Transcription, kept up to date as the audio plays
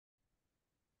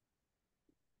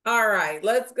All right,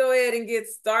 let's go ahead and get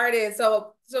started.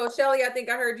 So Shelly, I think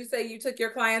I heard you say you took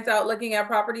your clients out looking at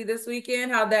property this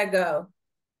weekend. How'd that go?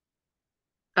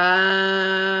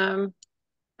 Um,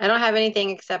 I don't have anything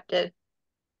accepted.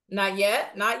 Not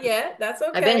yet, not yet. That's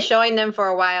I've been okay. showing them for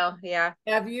a while. Yeah.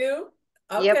 Have you?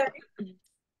 Okay. Yep.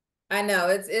 I know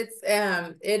it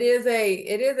is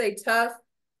a tough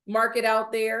market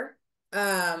out there.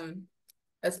 Um,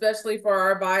 especially for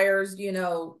our buyers,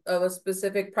 of a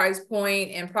specific price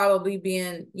point and probably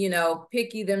being,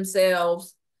 picky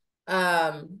themselves.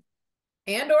 Um,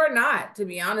 and or not, to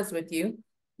be honest with you.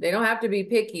 They don't have to be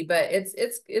picky, but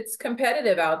it's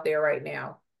competitive out there right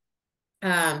now.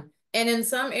 And in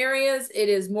some areas it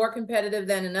is more competitive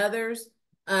than in others.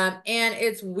 And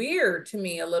it's weird to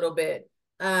me a little bit.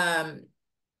 Um,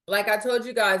 like I told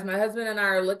you guys, my husband and I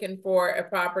are looking for a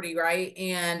property, right?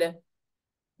 And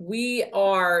we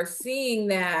are seeing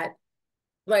that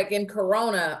like in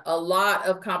Corona, a lot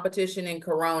of competition in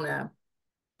Corona.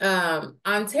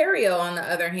 Ontario, on the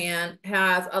other hand,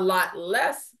 has a lot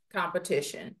less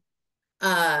competition.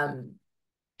 Um,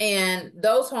 and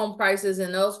those home prices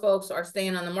and those folks are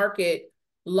staying on the market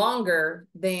longer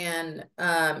than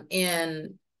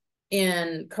in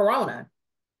Corona.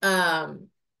 Um,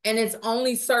 and it's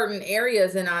only certain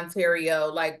areas in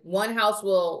Ontario, like one house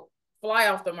will fly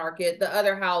off the market, the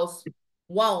other house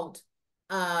won't.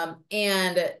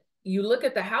 And you look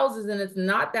at the houses and it's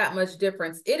not that much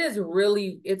difference. It's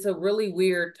a really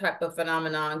weird type of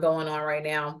phenomenon going on right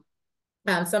now.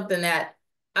 Something that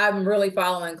I'm really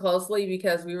following closely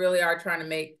because we really are trying to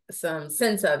make some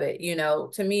sense of it.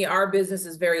 To me, our business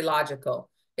is very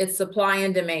logical. It's supply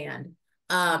and demand.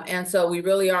 And so we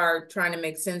really are trying to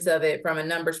make sense of it from a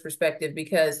numbers perspective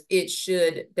because it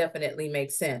should definitely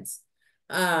make sense.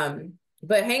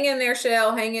 But hang in there,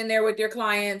 Shell, hang in there with your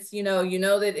clients. You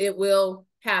know that it will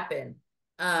happen.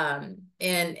 And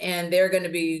they're going to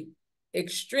be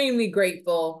extremely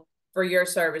grateful for your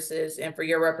services and for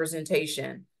your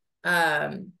representation.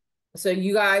 Um, so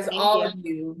you guys, Thank all of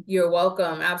you. you, you're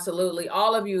welcome. Absolutely.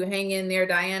 All of you hang in there.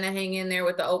 Diana, hang in there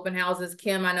with the open houses.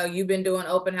 Kim, I know you've been doing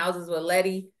open houses with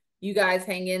Letty. You guys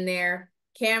hang in there.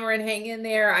 Cameron, hang in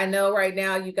there. I know right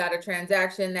now you got a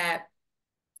transaction that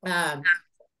um,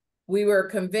 we were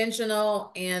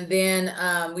conventional and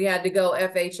then we had to go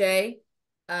FHA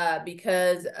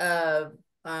because of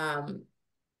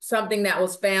something that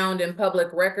was found in public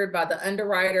record by the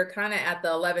underwriter kind of at the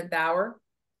 11th hour.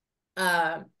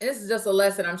 This is just a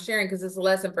lesson I'm sharing because it's a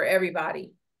lesson for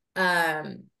everybody.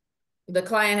 Um, the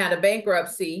client had a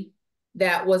bankruptcy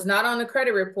that was not on the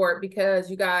credit report because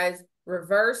you guys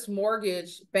reverse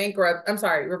mortgage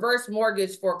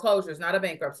foreclosures, not a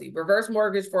bankruptcy. Reverse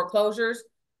mortgage foreclosures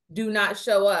do not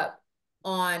show up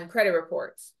on credit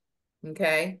reports.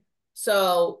 Okay.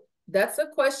 So that's a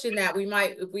question that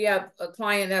if we have a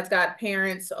client that's got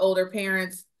parents, older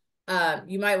parents,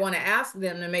 you might want to ask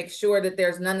them to make sure that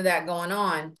there's none of that going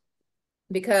on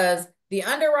because the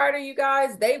underwriter, you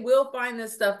guys, they will find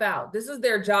this stuff out. This is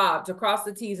their job to cross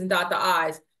the T's and dot the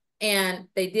I's. And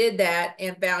they did that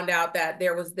and found out that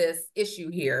there was this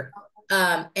issue here.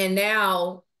 And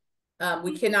now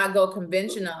we cannot go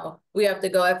conventional. We have to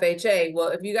go FHA. Well,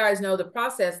 if you guys know the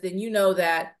process, then you know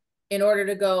that in order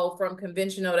to go from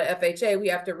conventional to FHA, we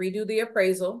have to redo the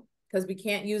appraisal because we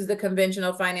can't use the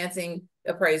conventional financing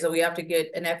appraisal. We have to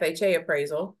get an FHA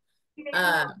appraisal.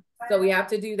 So we have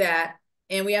to do that.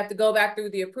 And we have to go back through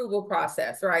the approval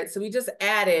process, right? So we just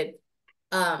added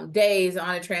days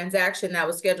on a transaction that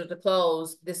was scheduled to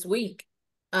close this week.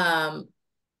 Um,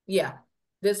 yeah,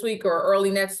 this week or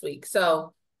early next week.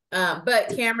 So,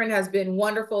 but Cameron has been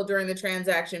wonderful during the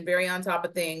transaction, very on top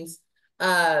of things.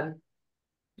 And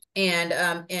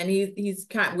he's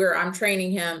kind where I'm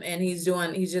training him and he's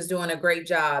just doing a great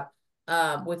job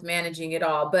with managing it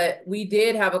all. But we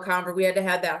did have we had to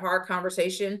have that hard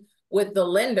conversation with the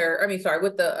lender,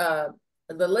 with the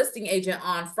listing agent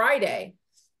on Friday.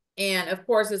 And of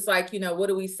course it's like, what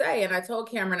do we say? And I told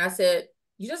Cameron, I said,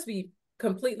 you just be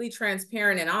completely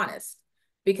transparent and honest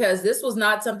because this was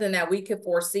not something that we could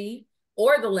foresee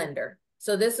or the lender.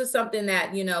 So this is something that,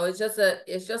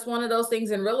 it's just one of those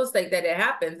things in real estate that it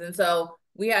happens. And so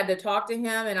we had to talk to him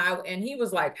and he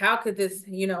was like, how could this,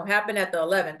 happen at the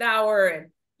 11th hour?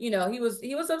 And, he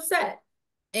was upset.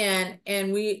 I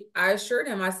assured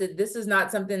him, I said, this is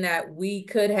not something that we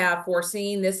could have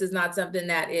foreseen. This is not something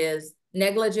that is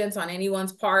negligence on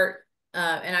anyone's part.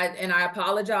 And I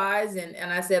apologize.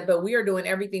 And I said, but we are doing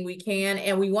everything we can.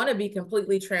 And we want to be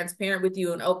completely transparent with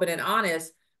you and open and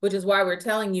honest, which is why we're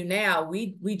telling you now,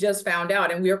 we just found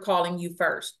out and we're calling you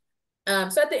first.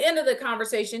 So at the end of the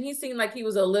conversation, he seemed like he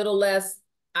was a little less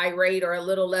irate or a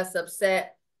little less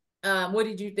upset. What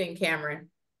did you think, Cameron?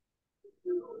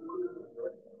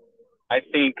 I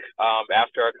think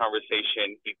after our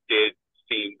conversation, he did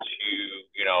seem to,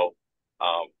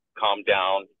 calm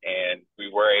down, and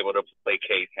we were able to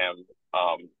placate him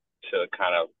to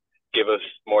kind of give us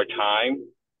more time.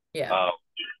 Yeah.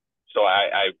 So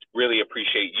I really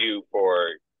appreciate you for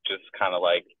just kind of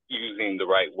like using the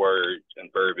right words and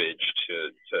verbiage to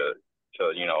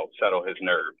settle his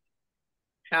nerves.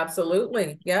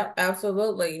 Absolutely. Yep,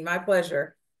 absolutely. My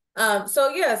pleasure.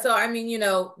 So I mean,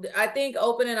 I think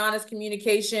open and honest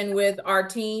communication with our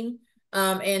team,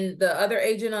 and the other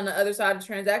agent on the other side of the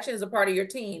transaction is a part of your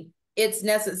team. It's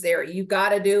necessary. You got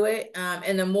to do it.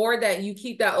 And the more that you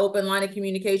keep that open line of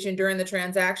communication during the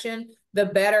transaction, the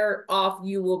better off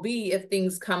you will be if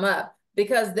things come up,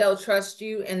 because they'll trust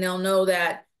you and they'll know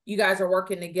that you guys are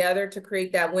working together to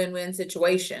create that win-win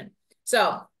situation.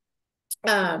 So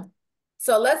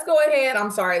let's go ahead.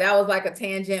 I'm sorry, that was like a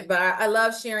tangent, but I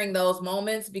love sharing those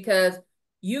moments because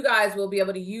you guys will be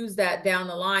able to use that down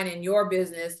the line in your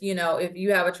business. If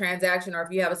you have a transaction or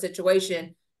if you have a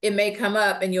situation, it may come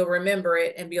up and you'll remember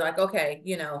it and be like, okay,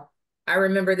 I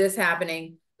remember this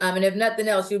happening. And if nothing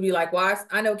else, you'll be like, well,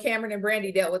 I know Cameron and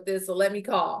Brandy dealt with this, so let me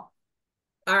call.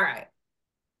 All right,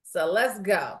 so let's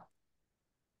go.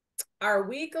 Our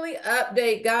weekly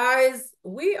update, guys.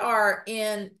 We are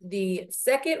in the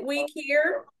second week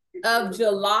here of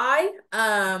July.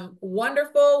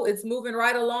 Wonderful. It's moving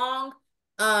right along.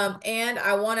 And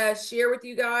I want to share with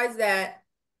you guys that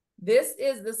this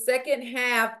is the second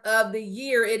half of the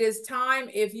year. It is time,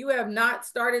 if you have not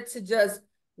started to just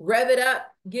rev it up,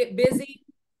 get busy,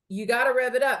 you got to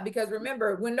rev it up, because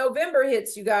remember, when November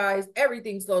hits, you guys,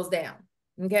 everything slows down.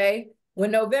 Okay.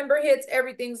 When November hits,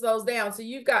 everything slows down. So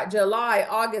you've got July,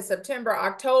 August, September,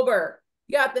 October.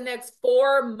 You got the next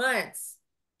 4 months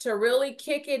to really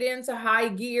kick it into high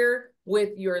gear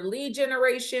with your lead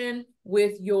generation,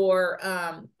 with your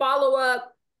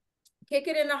follow-up. Kick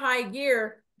it into high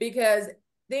gear, because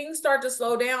things start to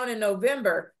slow down in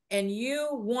November and you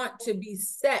want to be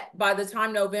set by the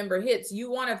time November hits.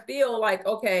 You want to feel like,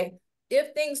 okay,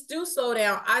 if things do slow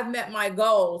down, I've met my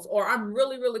goals, or I'm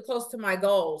really, really close to my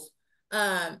goals.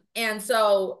 And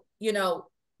so,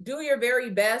 do your very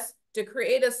best to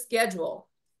create a schedule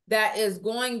that is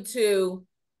going to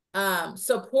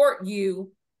support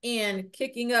you in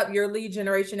kicking up your lead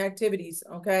generation activities.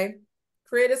 Okay.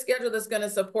 Create a schedule that's going to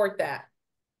support that.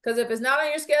 Because if it's not on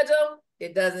your schedule,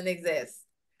 it doesn't exist.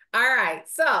 All right.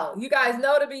 So you guys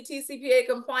know, to be TCPA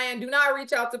compliant, do not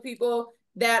reach out to people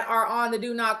that are on the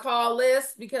do not call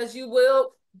list, because you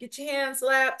will get your hand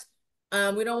slapped.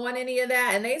 We don't want any of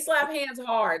that. And they slap hands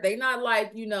hard. They not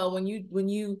like, when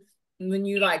you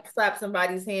like slap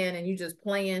somebody's hand and you just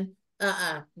playing.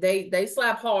 They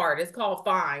slap hard. It's called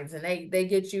fines, and they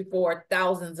get you for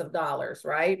thousands of dollars,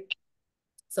 right?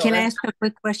 So can I ask a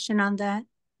quick question on that?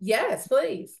 Yes,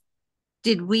 please.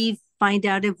 Did we find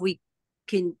out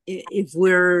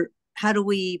how do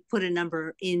we put a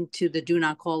number into the do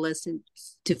not call list and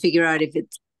to figure out if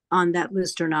it's on that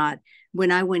list or not?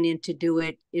 When I went in to do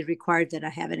it, it required that I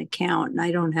have an account, and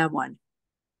I don't have one.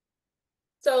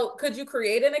 So could you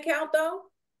create an account though?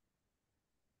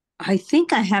 I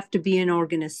think I have to be an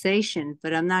organization,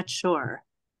 but I'm not sure.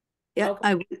 Yeah,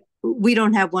 okay. We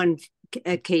don't have one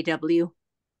at KW.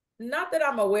 Not that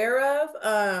I'm aware of,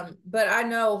 but I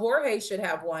know Jorge should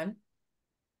have one.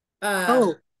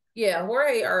 Yeah,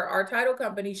 Jorge, our title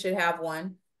company, should have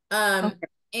one. Okay.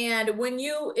 And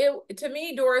to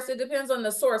me, Doris, it depends on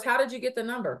the source. How did you get the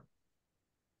number?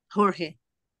 Jorge.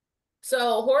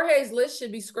 So Jorge's list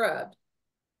should be scrubbed.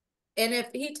 And if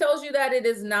he tells you that it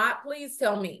is not, please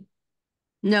tell me.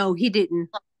 No, he didn't.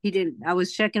 I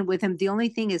was checking with him. The only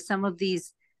thing is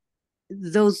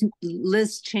those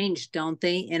lists change, don't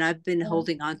they? And I've been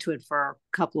holding on to it for a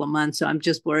couple of months. So I'm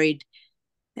just worried.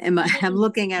 I'm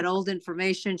looking at old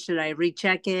information. Should I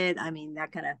recheck it? I mean,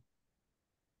 that kind of.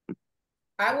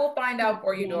 I will find out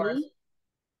for you, Doris.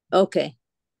 Okay.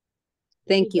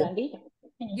 Thank you. Brandy?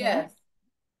 Yes.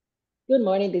 Good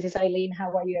morning. This is Eileen.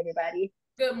 How are you, everybody?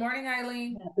 Good morning,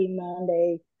 Eileen. Happy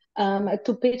Monday.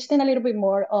 To pitch in a little bit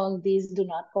more on this do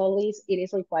not call list, it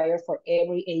is required for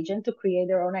every agent to create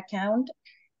their own account.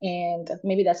 And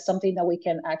maybe that's something that we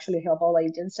can actually help all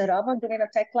agents set up during a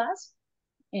tech class.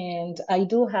 And I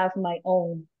do have my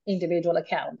own individual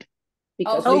account,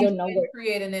 because we don't know where.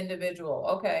 Create an individual.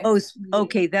 Okay. Oh,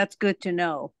 okay. That's good to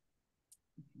know.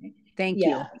 Thank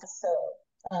you. So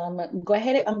go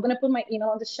ahead. I'm going to put my email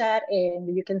on the chat,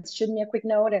 and you can shoot me a quick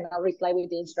note, and I'll reply with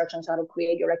the instructions how to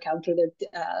create your account through the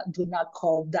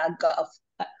donotcall.gov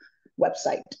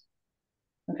website.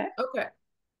 Okay. Okay.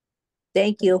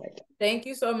 Thank you. Thank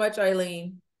you so much,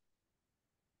 Eileen.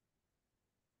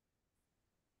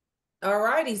 All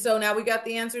righty, so now we got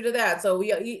the answer to that. So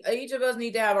we each of us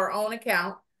need to have our own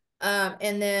account.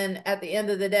 And then at the end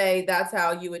of the day, that's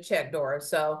how you would check doors.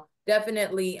 So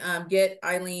definitely get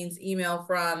Eileen's email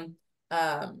from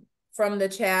the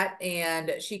chat,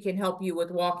 and she can help you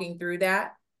with walking through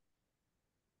that.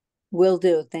 Will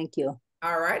do. Thank you.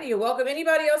 All righty, you're welcome.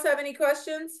 Anybody else have any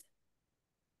questions?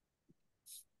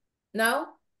 No?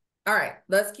 All right,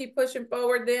 let's keep pushing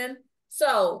forward then.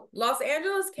 So Los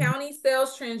Angeles County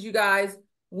sales trends, you guys,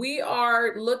 we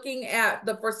are looking at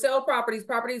the for sale properties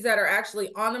that are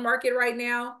actually on the market right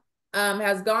now,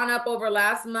 has gone up over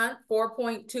last month,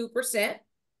 4.2%.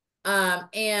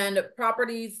 And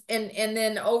properties, and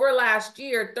then over last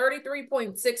year,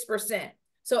 33.6%.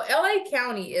 So LA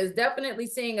County is definitely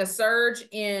seeing a surge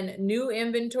in new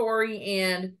inventory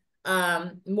and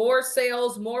more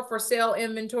sales, more for sale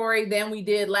inventory than we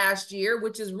did last year,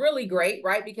 which is really great,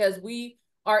 right? Because we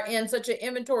are in such an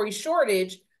inventory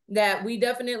shortage that we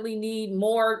definitely need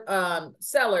more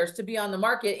sellers to be on the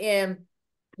market. And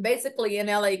basically in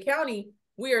LA County,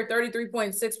 we are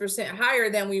 33.6%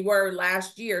 higher than we were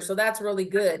last year. So that's really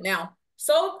good. Now,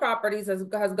 sold properties has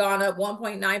gone up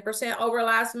 1.9% over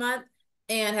last month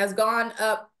and has gone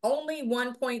up only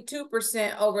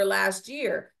 1.2% over last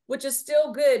year, which is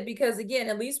still good because, again,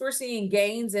 at least we're seeing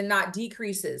gains and not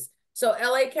decreases. So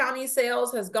LA County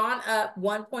sales has gone up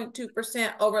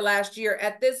 1.2% over last year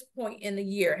at this point in the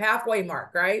year, halfway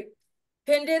mark, right?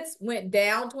 Pendants went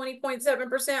down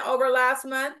 20.7% over last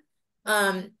month,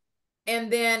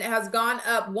 and then has gone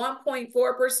up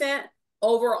 1.4%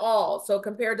 overall. So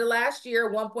compared to last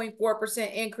year,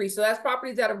 1.4% increase. So that's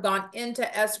properties that have gone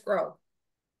into escrow.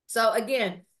 So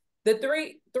again, the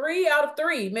three out of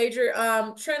three major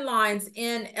trend lines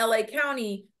in LA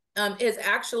County is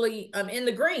actually in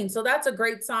the green. So that's a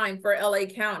great sign for LA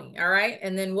County. All right.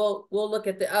 And then we'll look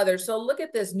at the others. So look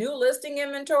at this new listing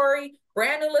inventory,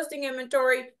 brand new listing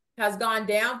inventory has gone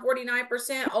down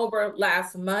 49% over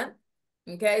last month.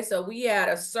 Okay. So we had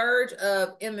a surge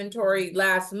of inventory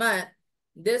last month.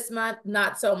 This month,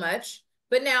 not so much.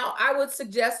 But now I would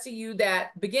suggest to you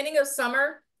that beginning of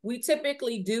summer, we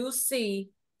typically do see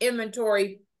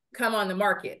inventory come on the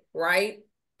market, right?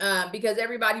 Because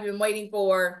everybody's been waiting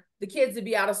for the kids to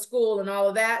be out of school and all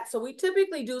of that. So we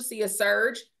typically do see a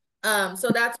surge. So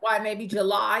that's why maybe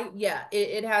July, yeah,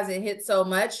 it hasn't hit so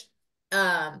much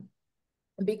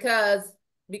because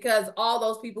all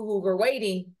those people who were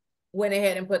waiting went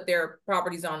ahead and put their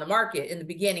properties on the market in the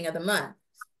beginning of the month.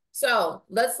 So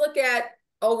let's look at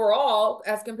overall,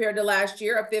 as compared to last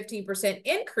year, a 15%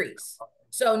 increase.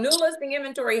 So new listing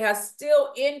inventory has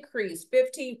still increased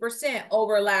 15%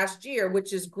 over last year,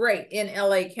 which is great in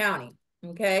LA County,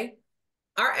 okay?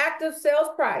 Our active sales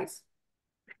price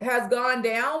has gone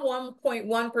down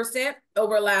 1.1%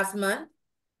 over last month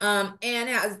and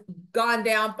has gone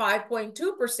down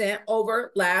 5.2%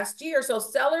 over last year. So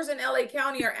sellers in LA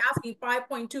County are asking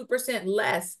 5.2%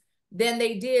 less than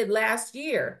they did last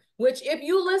year, which if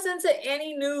you listen to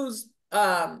any news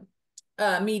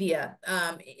media,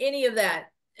 any of that,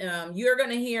 you're going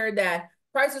to hear that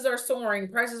prices are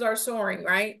soaring,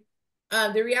 right?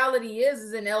 The reality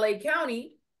is in LA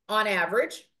County, on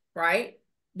average, right,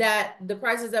 that the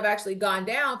prices have actually gone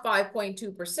down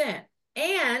 5.2%.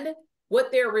 And what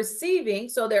they're receiving,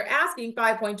 so they're asking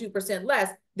 5.2% less,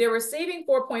 they're receiving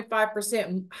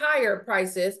 4.5% higher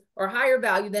prices or higher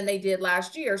value than they did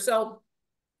last year. So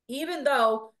even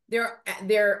though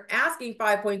they're asking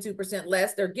 5.2%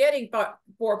 less, they're getting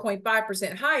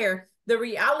 4.5% higher. The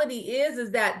reality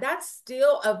is that that's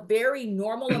still a very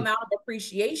normal amount of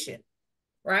appreciation,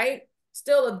 right?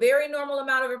 Still a very normal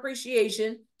amount of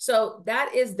appreciation. So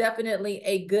that is definitely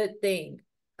a good thing.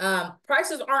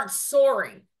 Prices aren't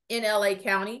soaring in LA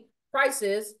County.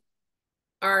 Prices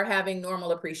are having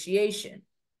normal appreciation,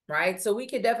 right? So we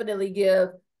could definitely give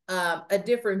a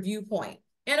different viewpoint.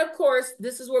 And of course,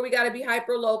 this is where we got to be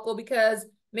hyper local, because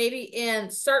maybe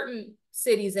in certain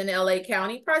cities in LA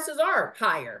County, prices are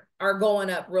higher, are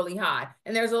going up really high.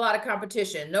 And there's a lot of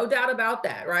competition, no doubt about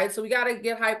that, right? So we got to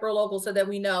get hyper local so that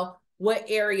we know what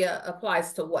area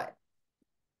applies to what.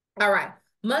 All right.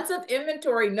 Months of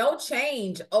inventory, no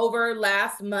change over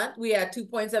last month. We had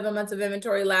 2.7 months of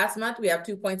inventory last month. We have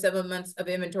 2.7 months of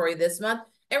inventory this month.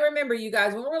 And remember, you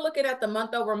guys, when we're looking at the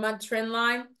month over month trend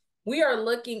line, we are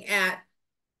looking at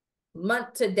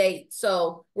month to date.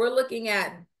 So we're looking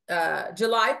at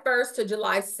July 1st to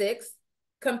July 6th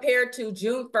compared to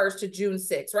June 1st to June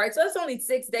 6th, right? So that's only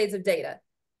 6 days of data,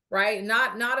 right?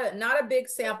 Not a big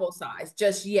sample size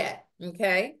just yet,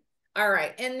 okay? All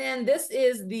right, and then this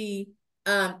is the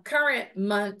current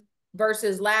month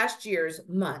versus last year's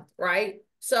month, right?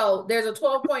 So there's a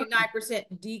 12.9%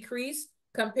 decrease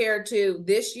compared to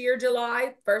this year,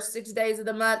 July, first 6 days of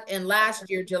the month, and last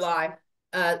year, July,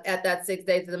 at that 6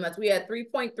 days of the month. We had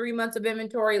 3.3 months of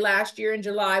inventory last year in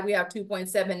July. We have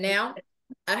 2.7 now.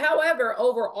 However,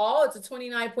 overall, it's a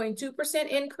 29.2%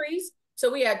 increase.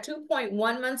 So we had 2.1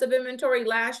 months of inventory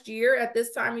last year at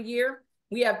this time of year.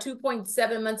 We have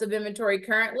 2.7 months of inventory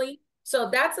currently. So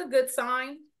that's a good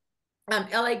sign.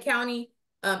 LA County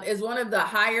is one of the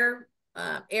higher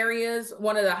areas,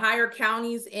 one of the higher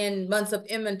counties in months of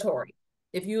inventory.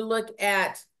 If you look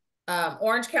at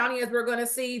Orange County, as we're going to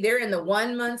see, they're in the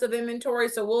 1 month of inventory.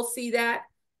 So we'll see that.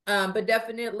 But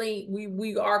definitely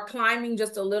we are climbing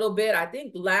just a little bit. I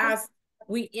think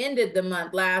we ended the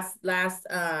month last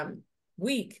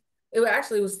week. It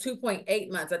actually was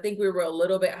 2.8 months. I think we were a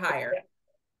little bit higher.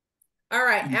 All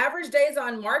right, average days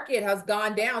on market has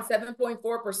gone down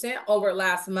 7.4% over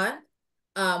last month.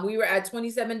 We were at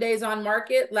 27 days on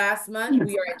market last month.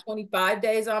 We are at 25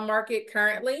 days on market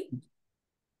currently.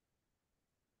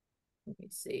 Let me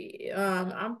see.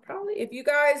 I'm probably, if you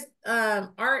guys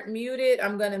aren't muted,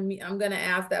 I'm gonna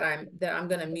ask that I'm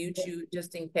gonna mute you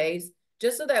just in case,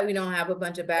 just so that we don't have a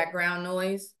bunch of background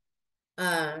noise.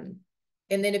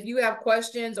 And then if you have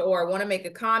questions or want to make a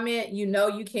comment,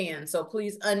 you can. So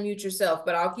please unmute yourself,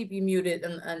 but I'll keep you muted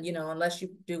and unless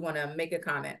you do want to make a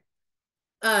comment.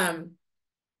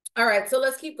 All right, so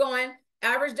let's keep going.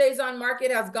 Average days on market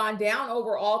has gone down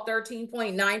overall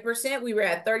 13.9%. We were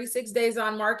at 36 days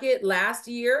on market last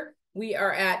year. We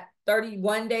are at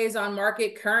 31 days on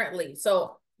market currently.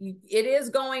 So it is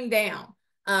going down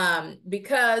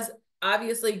because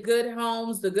obviously good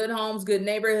homes, good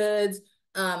neighborhoods,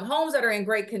 homes that are in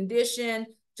great condition,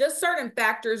 just certain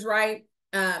factors, right?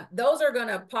 Those are going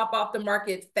to pop off the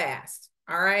market fast.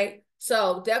 All right.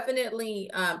 So definitely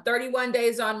 31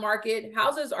 days on market.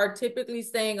 Houses are typically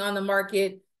staying on the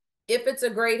market. If it's a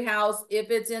great house, if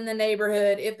it's in the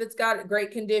neighborhood, if it's got great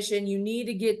condition, you need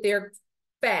to get there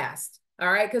fast.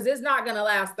 All right. Because it's not going to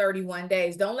last 31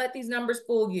 days. Don't let these numbers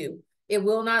fool you. It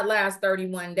will not last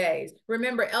 31 days.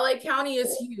 Remember, LA County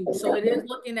is huge. So it is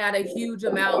looking at a huge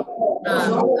amount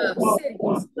of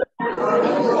cities.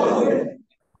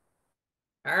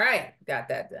 All right. Got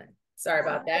that done. Sorry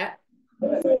about that.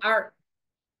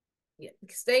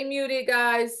 Stay muted,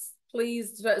 guys,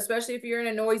 please, especially if you're in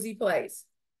a noisy place.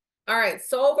 All right,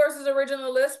 sold versus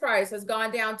original list price has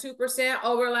gone down 2%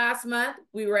 over last month.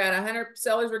 We were at 100,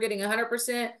 sellers were getting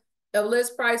 100% of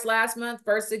list price last month,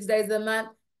 first 6 days of the month.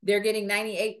 They're getting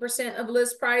 98% of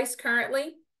list price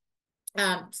currently.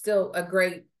 Still a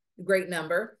great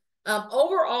number.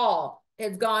 Overall,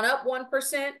 it's gone up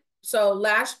 1%. So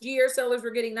last year, sellers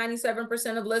were getting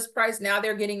 97% of list price. Now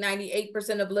they're getting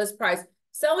 98% of list price.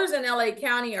 Sellers in LA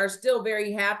County are still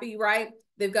very happy, right?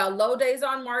 They've got low days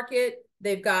on market.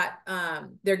 They've got,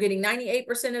 they're getting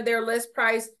 98% of their list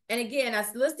price. And again,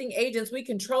 as listing agents, we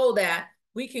control that.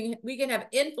 We can have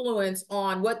influence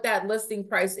on what that listing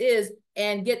price is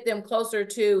and get them closer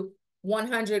to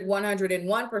 100,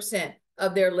 101%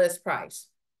 of their list price.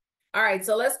 All right,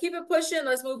 so let's keep it pushing.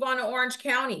 Let's move on to Orange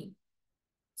County.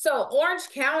 So Orange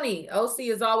County, OC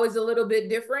is always a little bit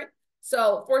different.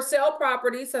 So for sale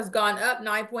properties has gone up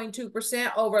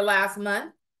 9.2% over last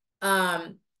month.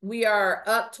 We are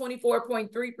up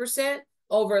 24.3%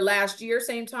 over last year,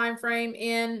 same time frame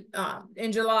in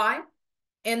July.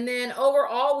 And then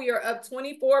overall, we are up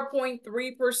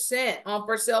 24.3% on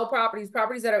for sale properties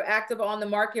that are active on the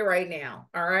market right now.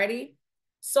 All righty.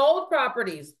 Sold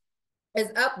properties is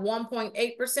up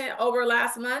 1.8% over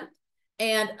last month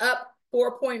and up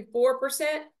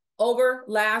 4.4% over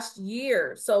last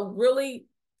year. So really,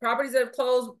 properties that have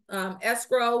closed,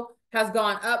 escrow has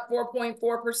gone up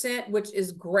 4.4%, which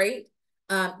is great.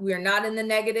 We are not in the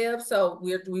negative, so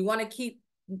we want to keep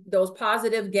those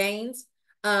positive gains.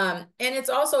 And it's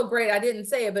also great, I didn't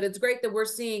say it, but it's great that we're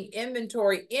seeing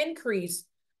inventory increase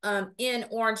in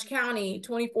Orange County,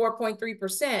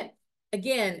 24.3%.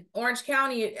 Again, Orange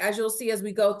County, as you'll see as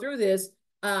we go through this,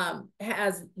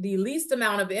 has the least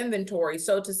amount of inventory.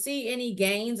 So to see any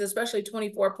gains, especially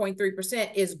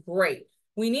 24.3%, is great.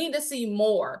 We need to see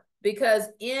more because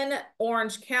in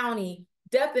Orange County,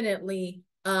 definitely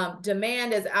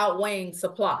demand is outweighing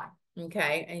supply.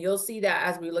 Okay, and you'll see that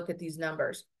as we look at these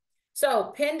numbers.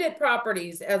 So pendant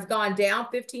properties has gone down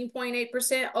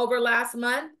 15.8% over last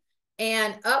month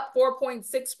and up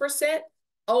 4.6%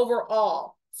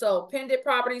 overall. So pendant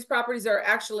properties are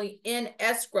actually in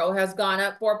escrow has gone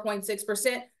up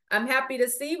 4.6%. I'm happy to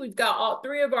see we've got all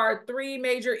three of our three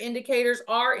major indicators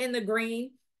are in the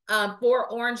green for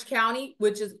Orange County,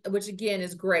 which again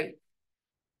is great.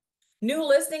 New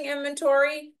listing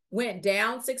inventory went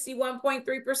down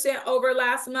 61.3% over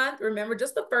last month. Remember,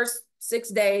 just the first 6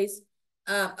 days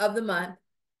of the month.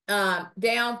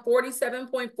 Down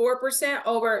 47.4%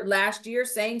 over last year,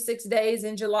 same 6 days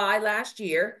in July last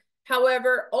year.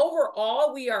 However,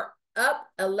 overall, we are up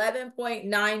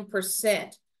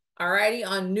 11.9%, alrighty,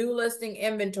 on new listing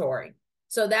inventory.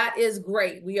 So that is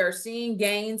great. We are seeing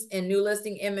gains in new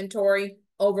listing inventory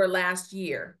over last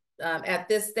year at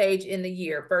this stage in the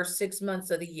year, first 6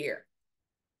 months of the year.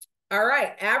 All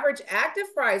right, average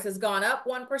active price has gone up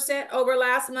 1% over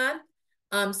last month,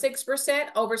 6%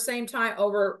 over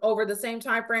the same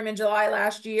time frame in July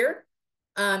last year,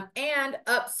 and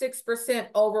up 6%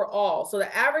 overall. So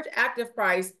the average active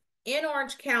price in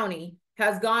Orange County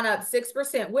has gone up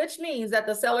 6%, which means that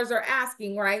the sellers are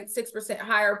asking, right, 6%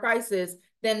 higher prices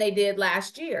than they did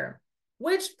last year,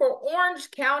 which for Orange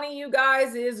County, you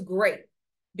guys, is great.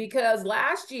 Because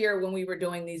last year when we were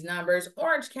doing these numbers,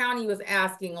 Orange County was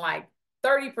asking like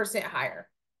 30% higher.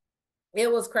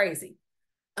 It was crazy.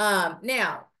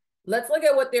 Now, let's look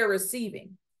at what they're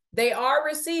receiving. They are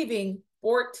receiving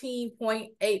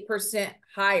 14.8%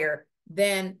 higher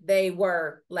than they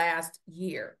were last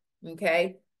year,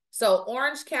 okay? So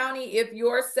Orange County, if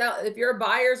your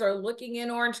buyers are looking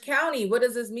in Orange County, what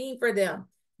does this mean for them?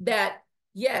 That,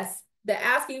 yes, the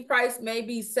asking price may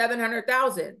be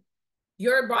 $700,000.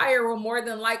 Your buyer will more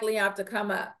than likely have to come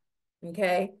up,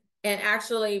 okay, and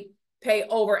actually pay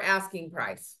over asking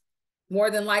price.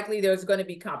 More than likely, there's going to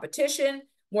be competition.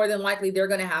 More than likely, they're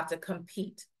going to have to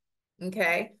compete,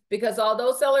 okay? Because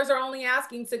although sellers are only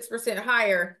asking 6%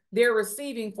 higher, they're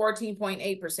receiving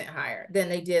 14.8% higher than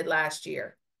they did last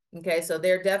year, okay? So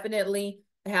they're definitely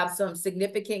have some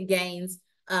significant gains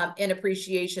in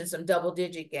appreciation, some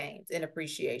double-digit gains in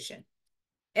appreciation.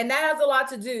 And that has a lot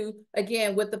to do,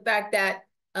 again, with the fact that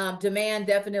demand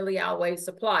definitely outweighs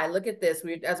supply. Look at this.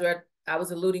 I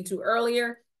was alluding to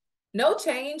earlier, no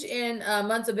change in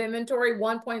months of inventory,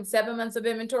 1.7 months of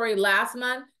inventory last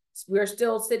month. We're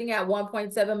still sitting at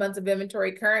 1.7 months of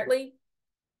inventory currently,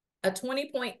 a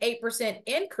 20.8%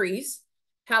 increase.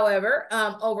 However,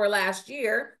 over last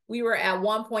year, we were at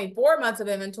 1.4 months of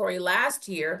inventory last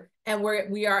year, and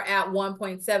we are at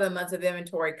 1.7 months of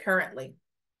inventory currently.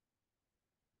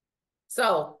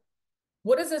 So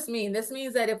what does this mean? This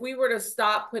means that if we were to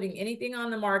stop putting anything on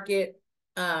the market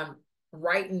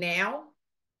right now,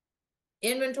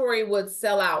 inventory would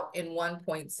sell out in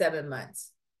 1.7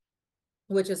 months,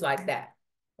 which is like that,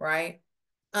 right?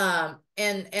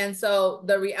 And so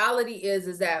the reality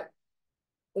is that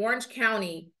Orange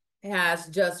County has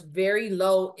just very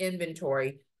low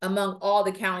inventory among all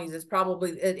the counties.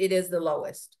 It is the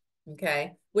lowest,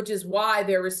 okay? Which is why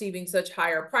they're receiving such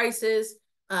higher prices.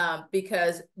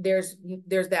 Because there's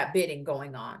that bidding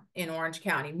going on in Orange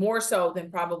County, more so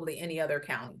than probably any other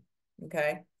county,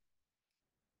 okay?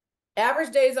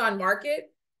 Average days on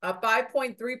market, a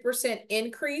 5.3%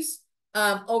 increase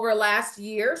over last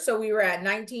year. So we were at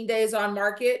 19 days on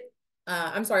market.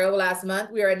 Over last month.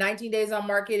 We were at 19 days on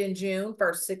market in June,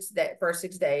 first 6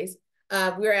 days.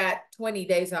 We're at 20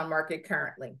 days on market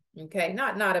currently, okay?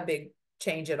 Not a big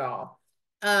change at all.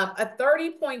 A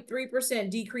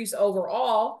 30.3% decrease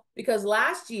overall, because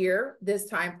last year, this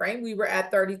time frame, we were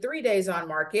at 33 days on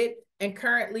market, and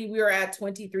currently we are at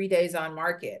 23 days on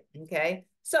market, okay?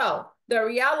 So the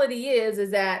reality is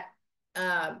that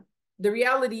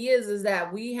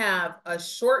we have a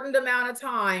shortened amount of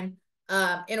time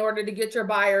in order to get your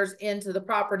buyers into the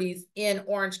properties in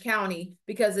Orange County,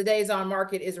 because the days on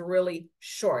market is really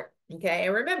short, okay?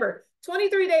 And remember,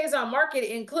 23 days on market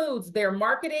includes their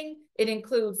marketing. It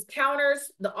includes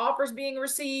counters, the offers being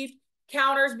received,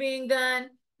 counters being done.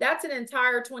 That's an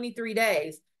entire 23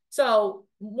 days. So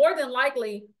more than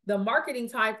likely, the marketing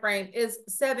time frame is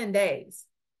 7 days,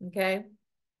 okay?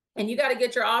 And you got to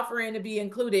get your offer in to be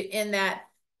included in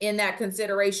that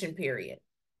consideration period,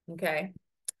 okay?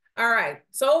 All right,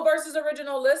 sold versus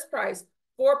original list price,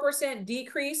 4%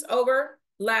 decrease over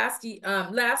last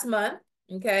month,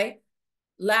 okay?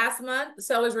 Last month,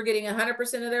 sellers were getting 100%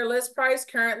 of their list price.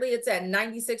 Currently, it's at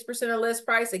 96% of list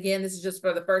price. Again, this is just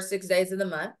for the first 6 days of the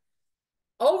month.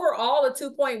 Overall, a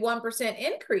 2.1%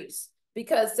 increase,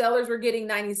 because sellers were getting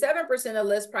 97% of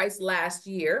list price last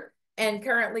year, and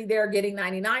currently they're getting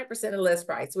 99% of list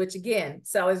price, which again,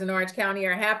 sellers in Orange County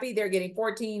are happy. They're getting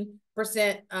 14%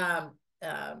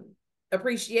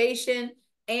 appreciation,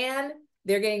 and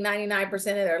they're getting 99% of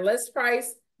their list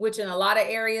price, which in a lot of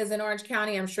areas in Orange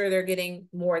County, I'm sure they're getting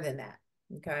more than that,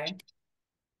 okay?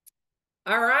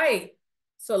 All right,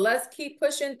 so let's keep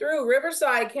pushing through.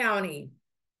 Riverside County.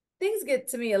 Things get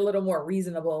to me a little more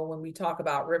reasonable when we talk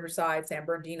about Riverside, San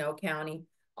Bernardino County.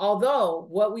 Although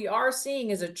what we are seeing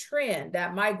is a trend,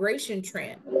 that migration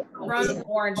trend from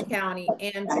Orange County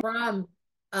and from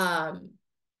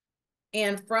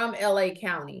LA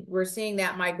County. We're seeing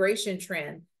that migration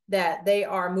trend that they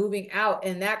are moving out,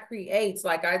 and that creates,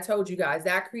 like I told you guys,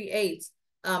 that creates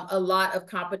a lot of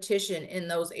competition in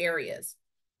those areas,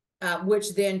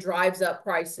 which then drives up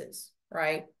prices,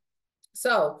 right?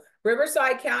 So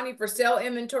Riverside County for sale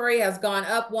inventory has gone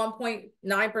up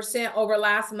 1.9% over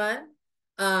last month.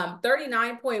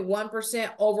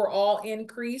 39.1% overall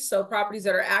increase. So properties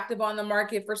that are active on the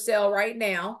market for sale right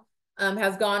now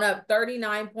has gone up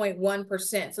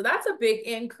 39.1%. So that's a big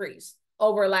increase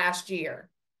over last year,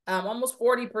 almost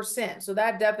 40%. So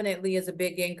that definitely is a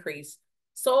big increase.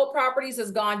 Sold properties has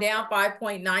gone down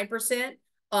 5.9%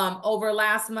 over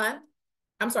last month.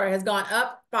 I'm sorry, has gone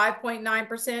up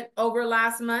 5.9% over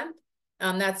last month.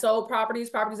 That's sold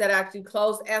properties that actually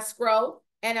closed escrow,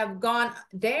 and have gone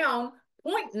down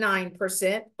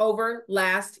 0.9% over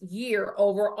last year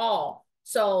overall.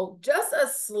 So just a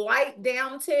slight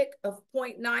downtick of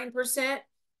 0.9%,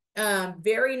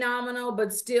 very nominal,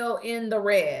 but still in the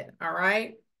red, all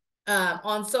right?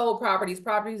 On sold properties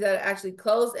that actually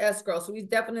closed escrow. So we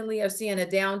definitely are seeing a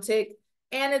downtick.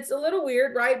 And it's a little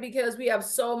weird, right? Because we have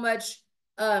so much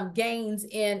gains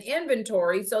in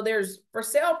inventory. So there's for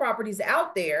sale properties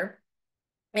out there,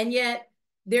 and yet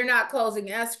they're not closing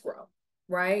escrow,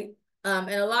 right?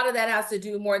 And a lot of that has to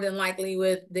do more than likely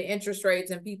with the interest rates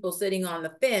and people sitting on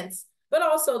the fence, but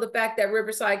also the fact that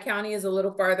Riverside County is a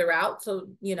little farther out. So,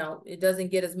 you know, it doesn't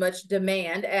get as much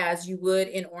demand as you would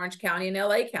in Orange County and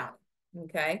LA County,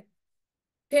 okay?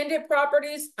 Pendant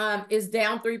properties is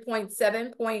down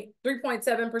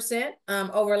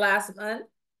 3.7% over last month,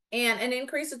 and an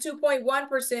increase of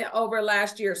 2.1% over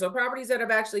last year. So properties that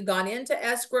have actually gone into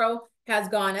escrow has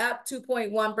gone up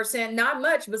 2.1%, not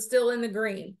much, but still in the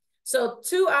green. So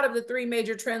 2 out of the 3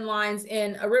 major trend lines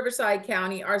in Riverside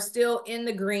County are still in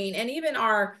the green. And even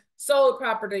our sold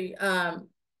property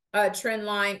trend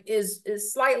line is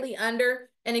slightly under.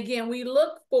 And again, we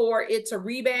look for it to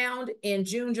rebound in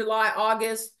June, July,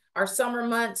 August, our summer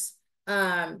months.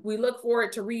 We look for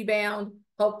it to rebound.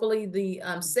 Hopefully the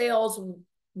sales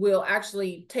will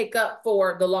actually take up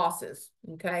for the losses,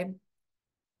 okay?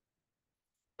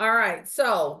 All right,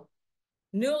 so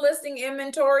new listing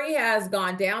inventory has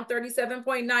gone down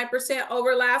 37.9%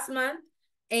 over last month,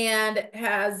 and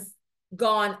has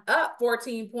gone up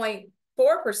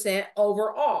 14.4%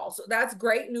 overall. So that's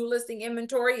great. New listing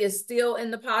inventory is still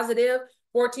in the positive,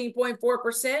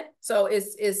 14.4%. So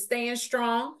it's staying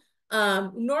strong.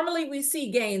 Normally we see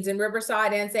gains in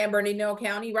Riverside and San Bernardino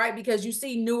County, right? Because you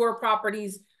see newer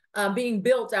properties being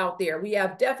built out there. We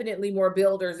have definitely more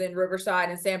builders in Riverside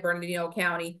and San Bernardino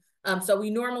County. So we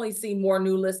normally see more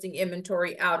new listing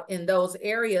inventory out in those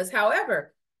areas.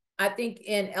 However, I think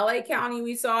in LA County,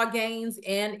 we saw gains,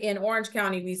 and in Orange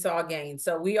County, we saw gains.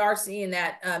 So we are seeing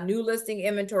that new listing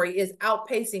inventory is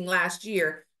outpacing last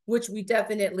year, which we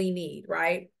definitely need,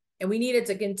 right? And we needed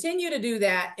to continue to do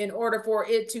that in order for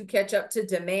it to catch up to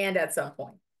demand at some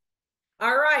point.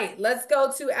 All right, let's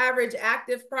go to average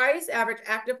active price. Average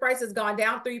active price has gone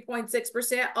down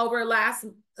 3.6% over last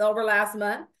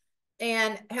month,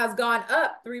 and has gone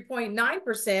up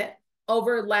 3.9%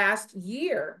 over last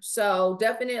year. So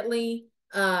definitely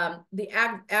the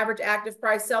average active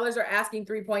price sellers are asking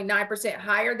 3.9%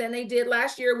 higher than they did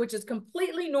last year, which is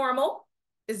completely normal.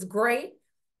 It's great.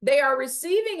 They are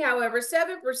receiving, however,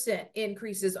 7%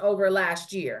 increases over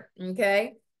last year,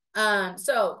 okay?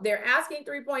 So they're asking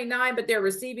 3.9, but they're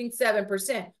receiving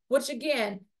 7%, which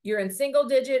again, you're in single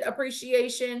digit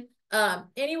appreciation.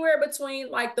 Anywhere between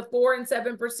like the 4 and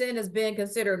 7% has been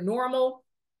considered normal.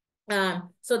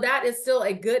 So that is still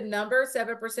a good number.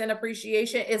 7%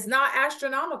 appreciation is not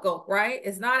astronomical, right?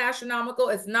 It's not astronomical.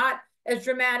 It's not as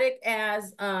dramatic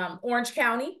as Orange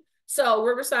County. So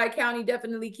Riverside County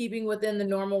definitely keeping within the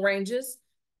normal ranges.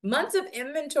 Months of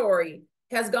inventory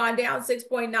has gone down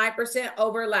 6.9%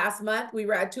 over last month. We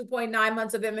were at 2.9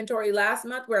 months of inventory last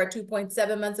month. We're at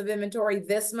 2.7 months of inventory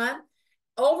this month.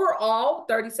 Overall,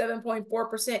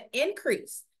 37.4%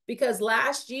 increase, because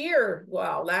last year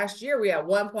we had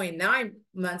 1.9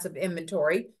 months of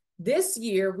inventory. This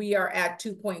year we are at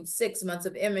 2.6 months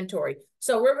of inventory.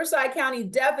 So Riverside County,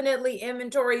 definitely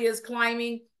inventory is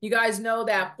climbing. You guys know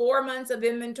that 4 months of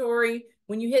inventory,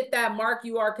 when you hit that mark,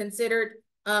 you are considered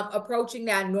approaching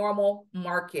that normal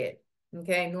market.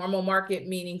 Okay, normal market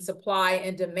meaning supply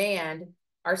and demand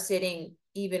are sitting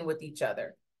even with each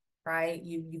other, right?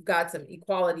 You've got some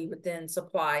equality within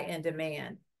supply and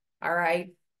demand. All right.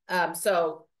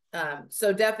 So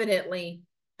definitely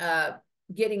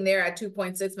getting there at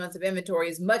 2.6 months of inventory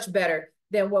is much better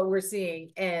than what we're seeing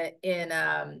in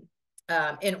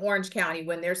Orange County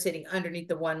when they're sitting underneath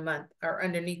the 1 month or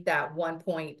underneath that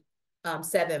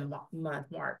 1.7 month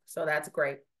mark. So that's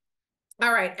great.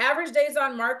 All right, average days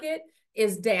on market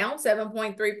is down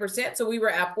 7.3%. So we were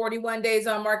at 41 days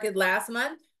on market last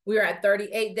month. We are at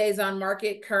 38 days on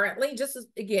market currently, just as,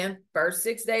 again, first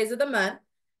 6 days of the month.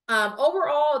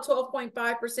 Overall, a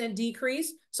 12.5%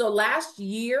 decrease. So last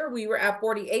year, we were at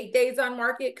 48 days on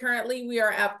market. Currently, we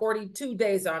are at 42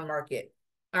 days on market.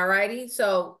 All righty.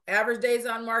 So average days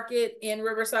on market in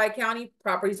Riverside County,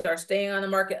 properties are staying on the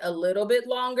market a little bit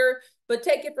longer, but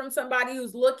take it from somebody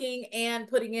who's looking and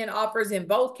putting in offers in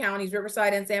both counties,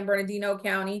 Riverside and San Bernardino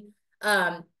County.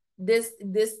 This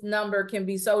number can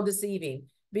be so deceiving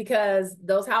because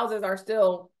those houses are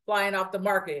still flying off the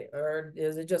market, or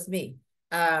is it just me?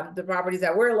 The properties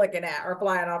that we're looking at are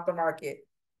flying off the market.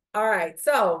 All right.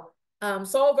 So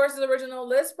sold versus original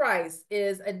list price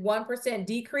is a 1%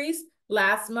 decrease.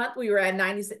 Last month, we were at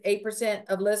 98%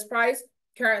 of list price.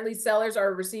 Currently, sellers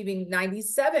are receiving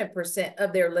 97%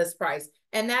 of their list price.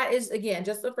 And that is, again,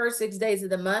 just the first 6 days of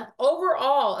the month.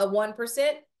 Overall, a 1%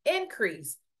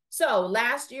 increase. So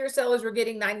last year, sellers were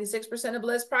getting 96% of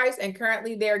list price, and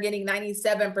currently they're getting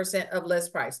 97% of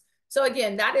list price. So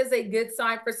again, that is a good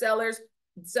sign for sellers.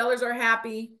 Sellers are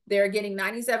happy. They're getting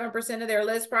 97% of their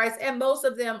list price. And most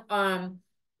of them,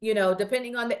 you know,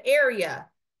 depending on the area,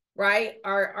 right,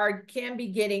 can be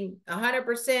getting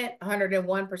 100%,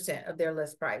 101% of their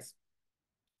list price.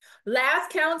 Last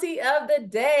county of the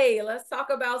day, let's talk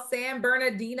about San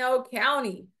Bernardino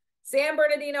County. San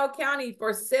Bernardino County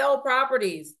for sale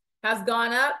properties has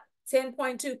gone up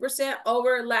 10.2%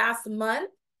 over last month,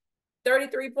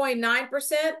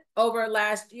 33.9% over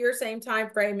last year, same time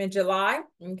frame in July,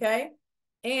 okay?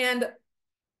 And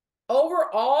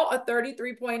overall, a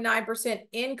 33.9%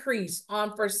 increase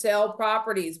on for sale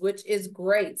properties, which is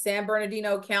great. San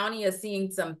Bernardino County is seeing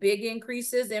some big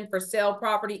increases in for sale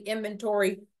property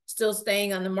inventory still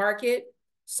staying on the market.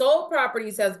 Sold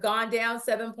properties has gone down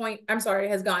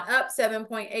has gone up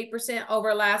 7.8%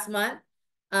 over last month,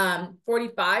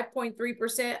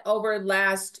 45.3% over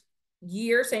last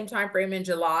year, same time frame in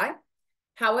July.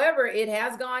 However, it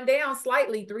has gone down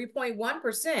slightly,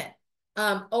 3.1%.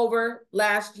 Over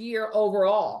last year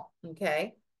overall,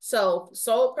 okay? So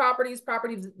sold properties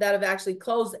that have actually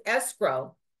closed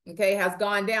escrow, okay, has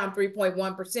gone down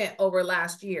 3.1% over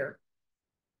last year.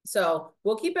 So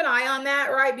we'll keep an eye on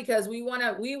that, right? Because we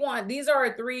want, these are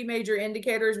our three major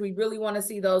indicators. We really want to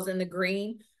see those in the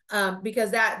green,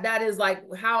 because that is like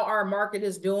how our market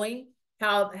is doing,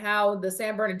 how the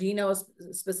San Bernardino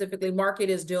specifically market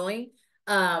is doing.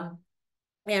 And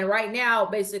right now,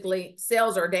 basically,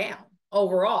 sales are down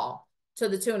overall to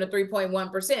the tune of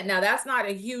 3.1%. Now, that's not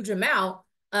a huge amount.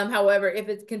 However, if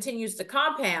it continues to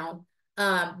compound,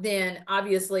 then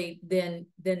obviously, then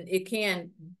it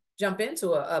can jump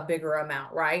into a bigger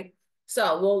amount, right?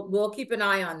 So we'll keep an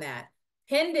eye on that.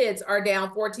 Pendants are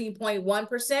down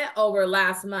 14.1% over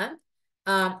last month,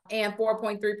 and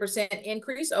 4.3%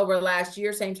 increase over last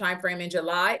year, same time frame in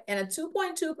July, and a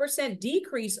 2.2%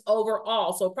 decrease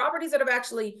overall. So properties that have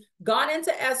actually gone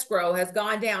into escrow has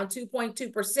gone down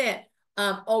 2.2%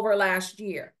 over last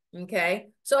year. Okay.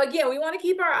 So again, we want to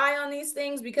keep our eye on these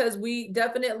things because we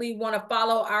definitely want to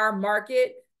follow our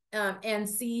market and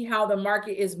see how the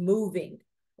market is moving,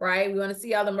 right? We want to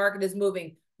see how the market is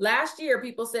moving. Last year,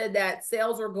 people said that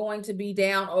sales were going to be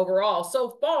down overall.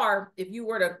 So far, if you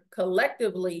were to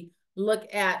collectively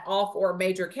look at all four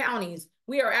major counties,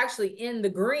 we are actually in the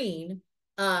green,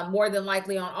 more than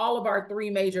likely on all of our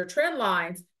three major trend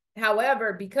lines.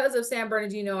 However, because of San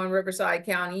Bernardino and Riverside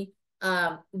County,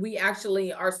 we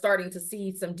actually are starting to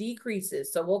see some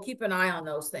decreases. So we'll keep an eye on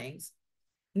those things.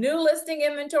 New listing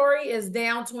inventory is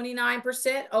down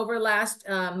 29% over last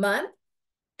month.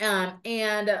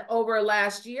 And over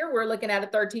last year, we're looking at a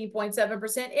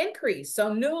 13.7% increase.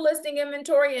 So new listing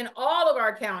inventory in all of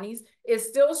our counties is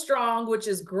still strong, which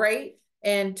is great.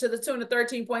 And to the tune of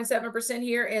 13.7%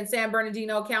 here in San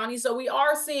Bernardino County. So we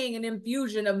are seeing an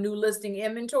infusion of new listing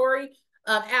inventory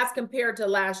as compared to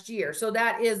last year. So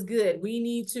that is good. We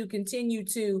need to continue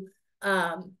to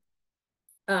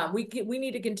we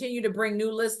need to continue to bring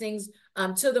new listings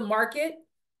to the market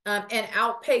and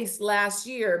outpace last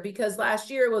year, because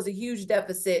last year was a huge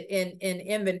deficit in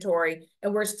inventory,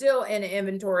 and we're still in an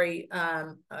inventory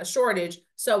shortage.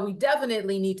 So we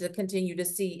definitely need to continue to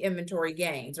see inventory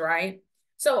gains, right?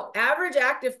 So average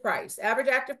active price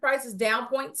is down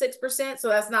 0.6%. So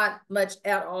that's not much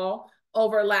at all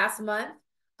over last month,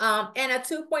 and a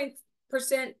 2%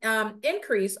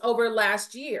 increase over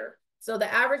last year. So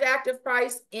the average active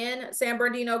price in San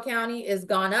Bernardino County is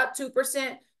gone up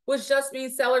 2%, which just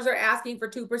means sellers are asking for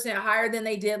 2% higher than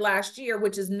they did last year,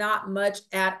 which is not much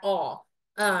at all.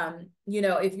 You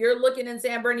know, if you're looking in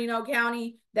San Bernardino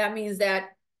County, that means that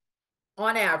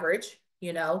on average,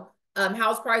 you know,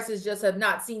 house prices just have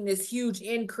not seen this huge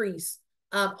increase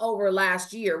over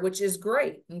last year, which is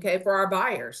great, okay, for our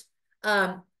buyers.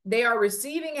 They are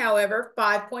receiving, however,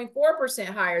 5.4%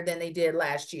 higher than they did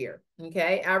last year,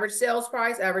 okay? Average sales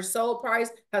price, average sold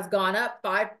price has gone up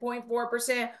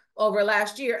 5.4% over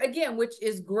last year, again, which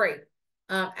is great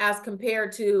as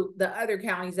compared to the other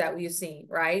counties that we've seen,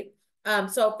 right?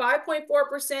 So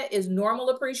 5.4% is normal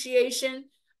appreciation.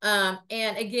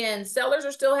 And again, sellers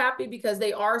are still happy because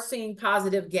they are seeing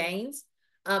positive gains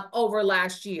over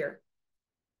last year.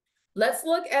 Let's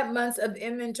look at months of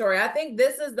inventory. I think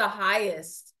this is the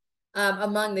highest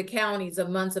among the counties of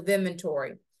months of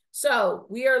inventory. So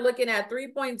we are looking at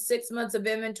 3.6 months of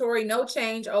inventory, no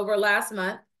change over last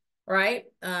month, right?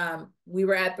 We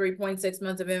were at 3.6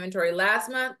 months of inventory last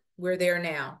month. We're there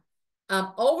now.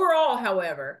 Overall,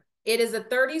 however, it is a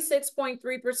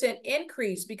 36.3%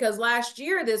 increase because last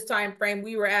year, this time frame,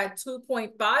 we were at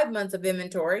 2.5 months of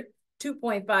inventory,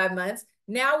 2.5 months.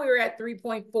 Now we're at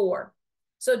 3.4.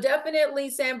 So definitely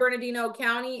San Bernardino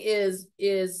County is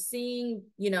seeing,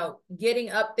 you know, getting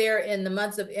up there in the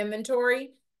months of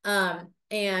inventory.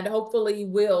 And hopefully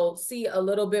we'll see a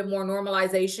little bit more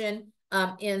normalization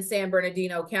in San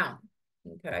Bernardino County.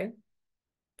 Okay.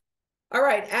 All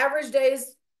right, average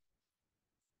days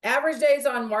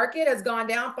on market has gone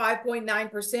down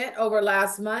 5.9% over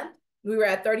last month. We were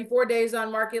at 34 days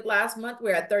on market last month.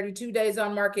 We're at 32 days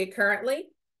on market currently.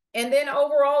 And then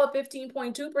overall, a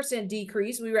 15.2%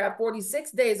 decrease. We were at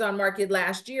 46 days on market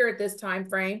last year at this time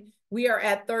frame. We are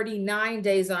at 39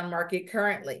 days on market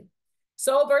currently.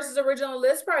 Sold versus original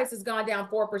list price has gone down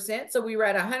 4%. So we were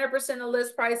at 100% of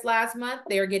list price last month.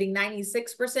 They are getting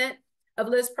 96% of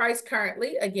list price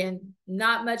currently. Again,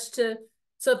 not much to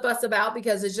fuss about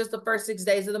because it's just the first 6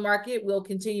 days of the market. We'll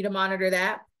continue to monitor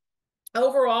that.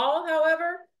 Overall,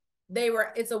 however,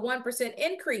 it's a 1%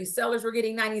 increase. Sellers were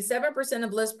getting 97%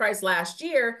 of list price last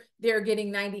year. They're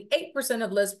getting 98%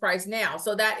 of list price now.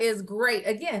 So that is great.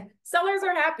 Again, sellers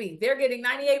are happy. They're getting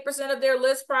 98% of their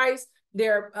list price.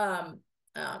 Their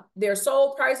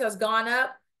sold price has gone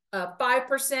up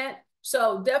 5%.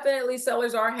 So definitely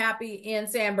sellers are happy in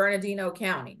San Bernardino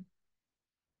County.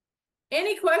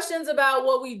 Any questions about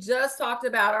what we just talked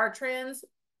about, our trends?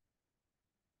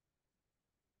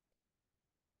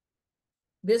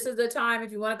 This is the time.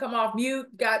 If you want to come off mute,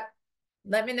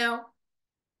 let me know.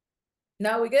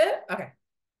 No, we good? Okay.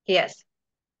 Yes.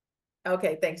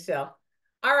 Okay, thanks, Shell.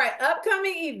 All right,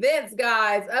 upcoming events,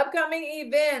 guys. Upcoming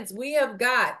events. We have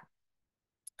got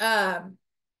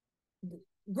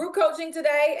group coaching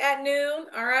today at noon.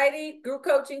 All righty. Group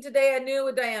coaching today at noon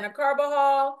with Diana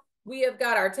Carbajal. We have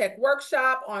got our tech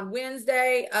workshop on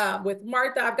Wednesday with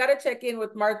Martha. I've got to check in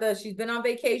with Martha. She's been on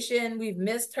vacation. We've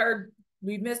missed her.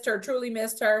 We've missed her, truly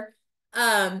missed her.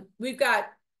 We've got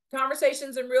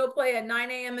conversations in real play at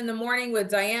 9 a.m. in the morning with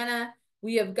Diana.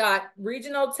 We have got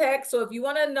regional tech. So if you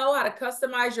want to know how to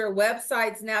customize your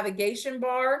website's navigation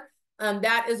bar,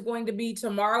 that is going to be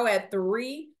tomorrow at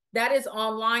 3. That is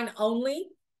online only.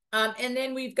 And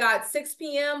then we've got 6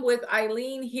 p.m. with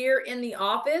Eileen here in the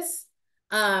office.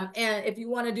 And if you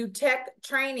want to do tech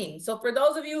training. So for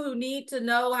those of you who need to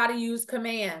know how to use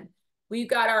Command, we've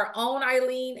got our own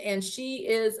Eileen, and she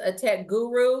is a tech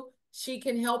guru. She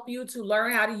can help you to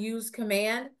learn how to use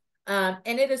Command. And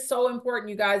it is so important,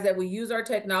 you guys, that we use our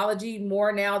technology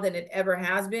more now than it ever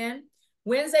has been.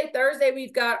 Wednesday, Thursday,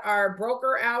 we've got our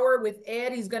broker hour with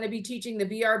Ed. He's going to be teaching the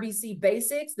BRBC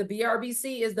basics. The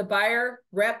BRBC is the buyer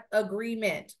rep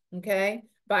agreement, okay?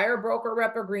 Buyer broker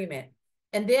rep agreement.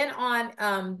 And then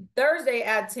on Thursday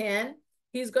at 10,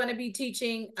 he's going to be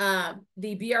teaching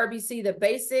the BRBC, the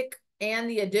basic and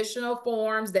the additional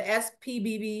forms, the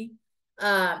SPBB,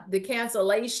 the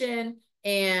cancellation,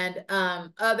 and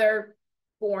other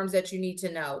forms that you need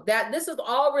to know. That this is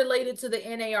all related to the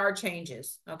NAR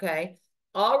changes, okay?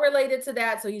 All related to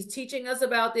that. So he's teaching us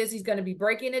about this. He's going to be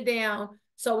breaking it down.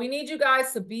 So we need you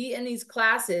guys to be in these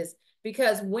classes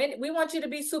because when we want you to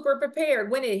be super prepared.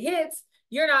 When it hits,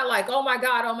 you're not like, oh my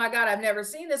God, I've never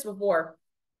seen this before.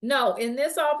 No, in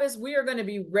this office, we are going to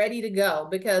be ready to go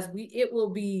because it's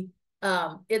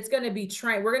going to be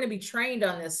trained. We're going to be trained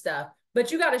on this stuff,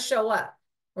 but you got to show up,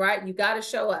 right? You got to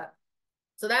show up.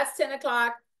 So that's 10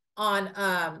 o'clock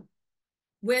on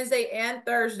Wednesday and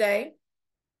Thursday.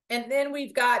 And then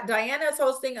we've got Diana's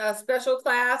hosting a special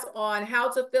class on how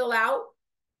to fill out.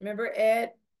 Remember,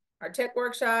 Ed, our tech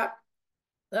workshop.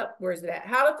 where's it at?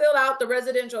 How to fill out the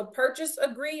residential purchase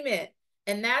agreement.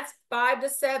 And that's 5 to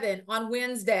 7 on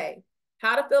Wednesday.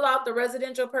 How to fill out the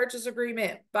residential purchase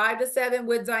agreement, 5 to 7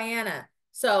 with Diana.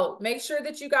 So make sure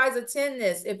that you guys attend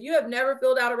this. If you have never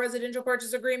filled out a residential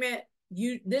purchase agreement,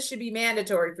 this should be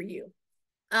mandatory for you.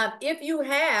 If you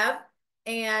have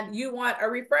and you want a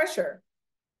refresher,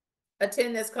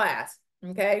 attend this class,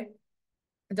 okay?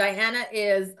 Diana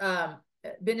is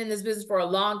been in this business for a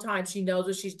long time. She knows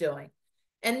what she's doing.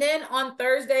 And then on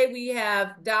Thursday, we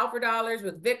have Dial for Dollars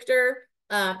with Victor,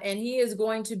 and he is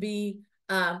going to be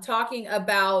talking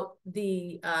about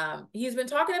he's been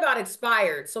talking about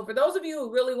expired. So for those of you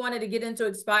who really wanted to get into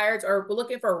expireds or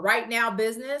looking for right now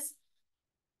business,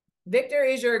 Victor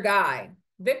is your guy.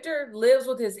 Victor lives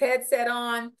with his headset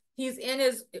on. He's in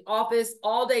his office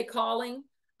all day calling.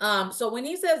 So when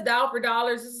he says Dial for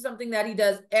Dollars, this is something that he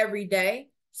does every day.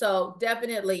 So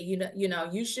definitely,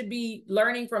 you should be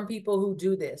learning from people who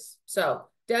do this. So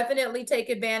definitely take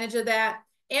advantage of that.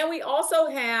 And we also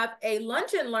have a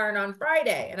lunch and learn on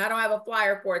Friday. And I don't have a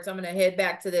flyer for it, so I'm going to head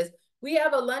back to this. We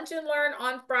have a lunch and learn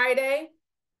on Friday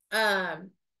at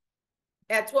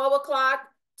 12 o'clock,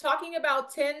 talking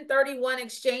about 1031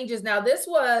 exchanges. Now, this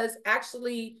was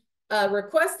actually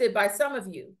requested by some of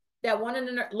you that wanted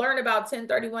to learn about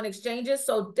 1031 exchanges.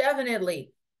 So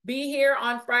definitely be here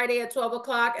on Friday at 12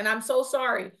 o'clock. And I'm so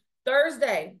sorry.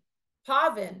 Thursday,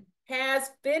 Pavin has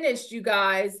finished, you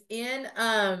guys, in,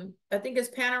 I think it's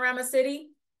Panorama City.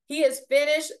 He has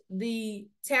finished the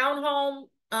townhome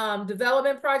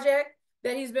development project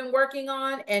that he's been working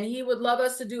on. And he would love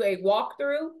us to do a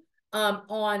walkthrough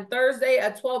on Thursday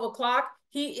at 12 o'clock.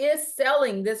 He is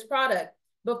selling this product.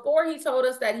 Before he told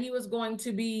us that he was going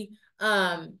to be,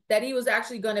 that he was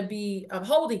actually going to be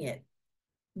holding it,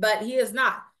 but he is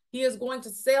not. He is going to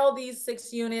sell these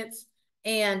 6 units,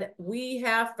 and we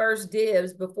have first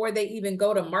dibs before they even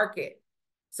go to market.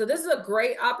 So this is a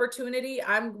great opportunity.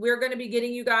 We're going to be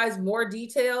getting you guys more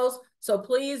details. So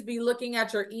please be looking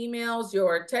at your emails,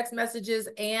 your text messages,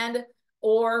 and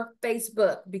or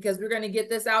Facebook, because we're going to get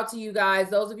this out to you guys.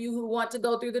 Those of you who want to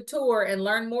go through the tour and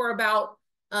learn more about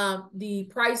the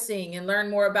pricing and learn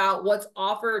more about what's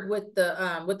offered with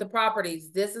the properties,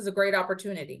 this is a great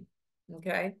opportunity.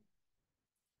 Okay.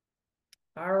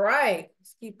 All right,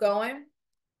 let's keep going.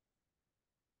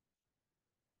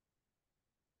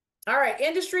 All right,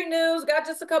 industry news. Got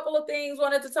just a couple of things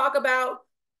wanted to talk about.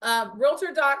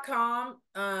 Realtor.com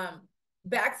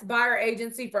backs buyer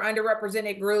agency for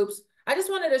underrepresented groups. I just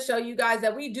wanted to show you guys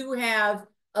that we do have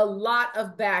a lot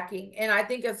of backing, and I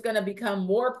think it's going to become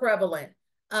more prevalent,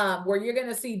 where you're going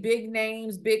to see big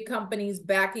names, big companies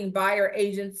backing buyer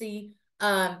agency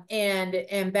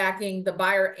and backing the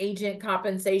buyer agent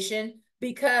compensation,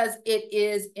 because it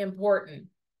is important.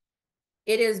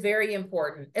 It is very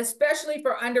important, especially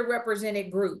for underrepresented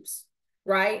groups,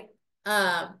 right?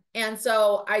 And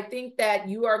so I think that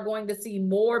you are going to see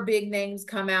more big names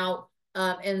come out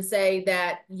and say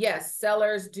that, yes,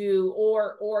 sellers do,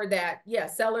 or that,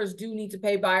 yes, sellers do need to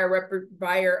pay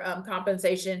buyer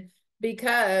compensation,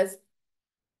 because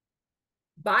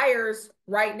buyers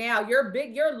right now,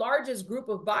 your largest group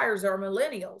of buyers are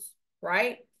millennials,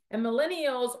 right? And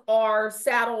millennials are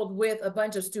saddled with a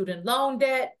bunch of student loan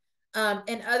debt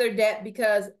and other debt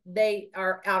because they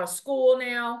are out of school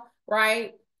now,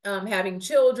 right? Having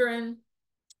children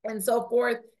and so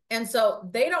forth. And so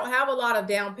they don't have a lot of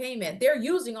down payment. They're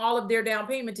using all of their down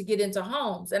payment to get into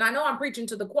homes. And I know I'm preaching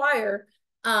to the choir,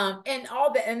 and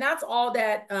that's all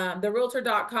that the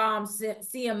Realtor.com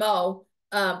CMO,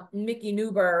 Mickey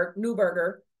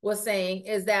Newberger, was saying,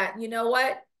 is that, you know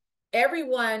what?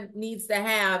 Everyone needs to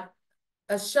have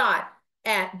a shot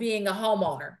at being a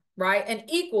homeowner, right? An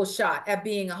equal shot at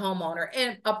being a homeowner.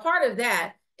 And a part of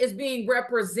that is being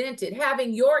represented,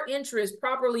 having your interests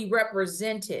properly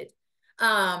represented.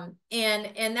 And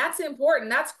that's important.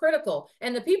 That's critical.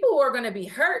 And the people who are going to be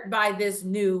hurt by this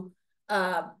new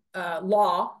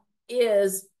law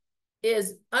is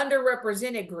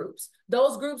underrepresented groups,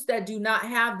 those groups that do not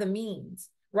have the means,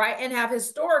 right? And have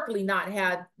historically not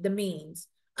had the means.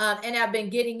 And have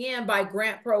been getting in by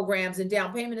grant programs and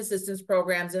down payment assistance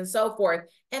programs and so forth.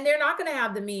 And they're not going to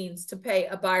have the means to pay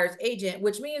a buyer's agent,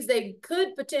 which means they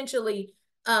could potentially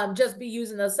just be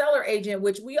using a seller agent,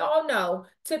 which we all know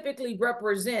typically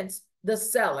represents the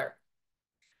seller.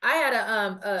 I had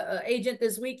a agent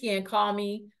this weekend call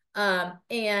me,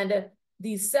 and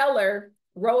the seller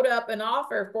wrote up an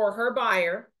offer for her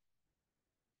buyer.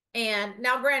 And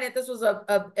now, granted, this was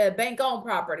a bank-owned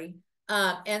property.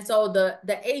 And so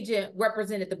the agent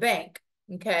represented the bank,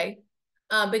 okay?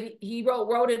 But he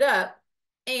wrote it up,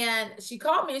 and she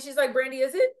called me and she's like, Brandy,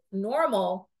 is it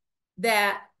normal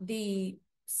that the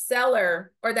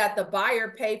seller or that the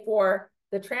buyer pay for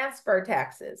the transfer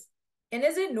taxes? And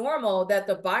is it normal that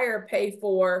the buyer pay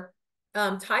for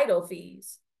title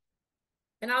fees?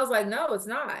 And I was like, no, it's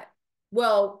not.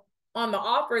 Well, on the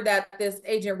offer that this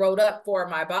agent wrote up for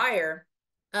my buyer,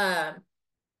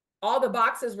 all the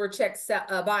boxes were checked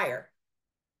buyer.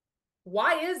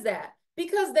 Why is that?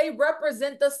 Because they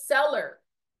represent the seller,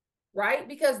 right?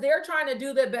 Because they're trying to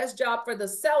do the best job for the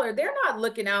seller. They're not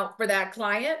looking out for that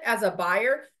client as a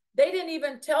buyer. They didn't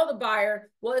even tell the buyer,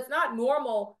 well, it's not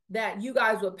normal that you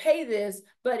guys would pay this,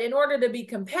 but in order to be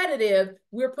competitive,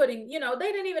 we're putting, you know,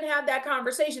 they didn't even have that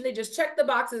conversation. They just checked the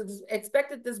boxes,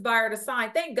 expected this buyer to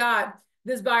sign. Thank God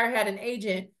this buyer had an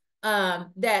agent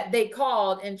that they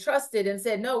called and trusted and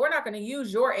said, no, we're not going to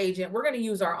use your agent. We're going to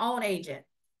use our own agent.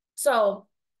 So,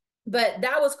 but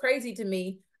that was crazy to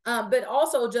me. But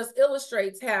also just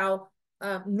illustrates how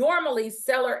normally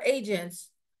seller agents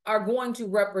are going to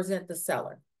represent the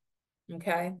seller.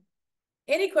 Okay.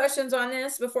 Any questions on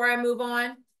this before I move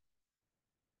on?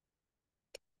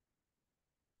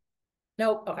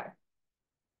 Nope. Okay.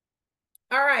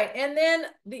 All right. And then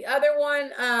the other one,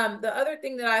 the other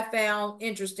thing that I found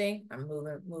interesting, I'm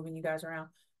moving you guys around.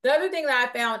 The other thing that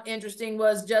I found interesting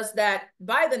was just that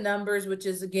by the numbers, which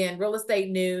is again, real estate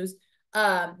news,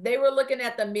 they were looking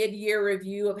at the mid-year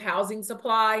review of housing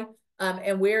supply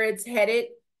and where it's headed.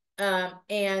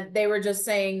 And they were just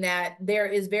saying that there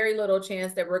is very little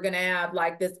chance that we're going to have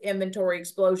like this inventory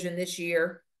explosion this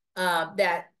year.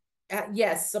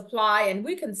 Yes, supply, and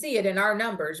we can see it in our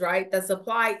numbers, right? The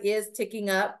supply is ticking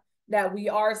up, that we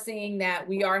are seeing that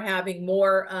we are having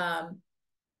more,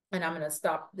 and I'm going to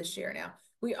stop the share now.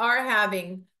 We are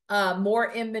having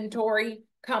more inventory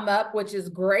come up, which is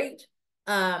great.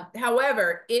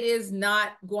 However, it is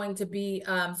not going to be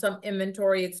some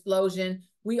inventory explosion.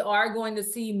 We are going to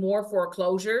see more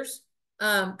foreclosures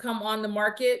come on the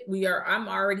market. I'm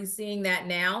already seeing that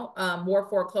now. More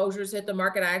foreclosures hit the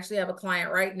market. I actually have a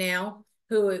client right now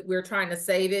who we're trying to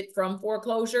save it from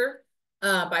foreclosure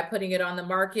by putting it on the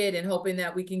market and hoping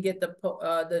that we can get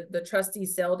the trustee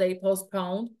sale date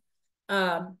postponed.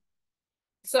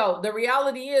 So the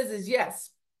reality is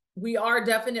yes, we are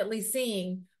definitely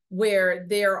seeing where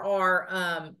there are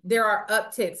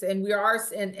upticks, and we are,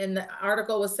 and the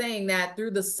article was saying that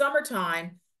through the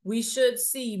summertime, we should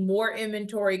see more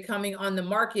inventory coming on the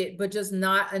market, but just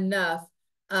not enough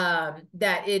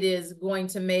that it is going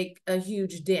to make a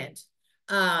huge dent.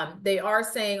 They are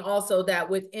saying also that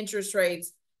with interest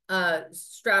rates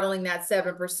straddling that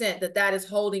 7%, that is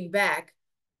holding back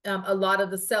a lot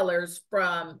of the sellers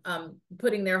from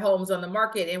putting their homes on the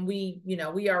market. And we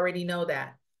already know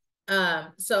that.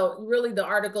 So really the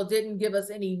article didn't give us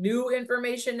any new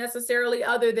information necessarily,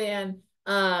 other than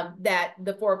that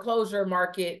the foreclosure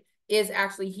market is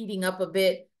actually heating up a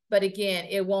bit. But again,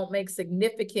 it won't make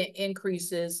significant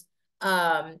increases,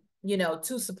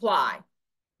 to supply.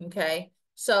 Okay.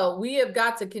 So we have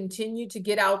got to continue to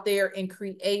get out there and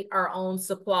create our own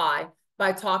supply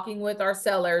by talking with our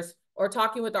sellers or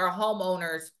talking with our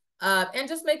homeowners and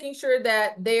just making sure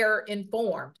that they're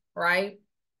informed, right?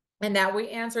 And that we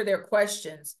answer their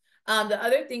questions. The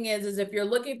other thing is if you're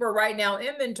looking for right now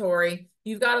inventory,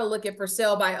 you've got to look at for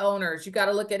sale by owners. You got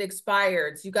to look at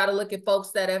expireds. You got to look at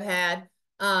folks that have had,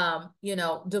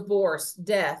 divorce,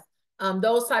 death,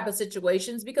 those type of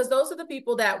situations, because those are the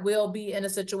people that will be in a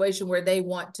situation where they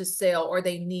want to sell or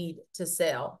they need to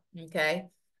sell. Okay.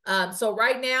 So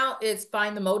right now it's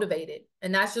find the motivated,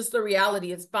 and that's just the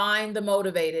reality. It's find the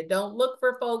motivated. Don't look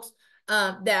for folks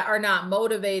that are not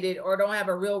motivated or don't have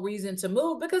a real reason to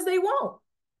move, because they won't.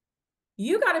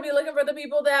 You got to be looking for the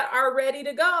people that are ready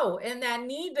to go and that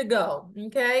need to go.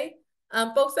 Okay.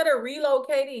 Folks that are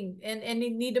relocating and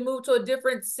need to move to a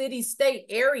different city, state,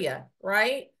 area,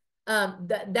 right?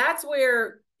 That's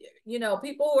where,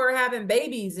 people who are having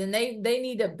babies and they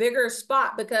need a bigger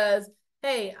spot because,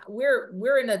 hey,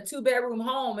 we're in a 2-bedroom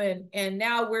home and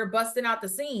now we're busting out the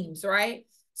seams, right?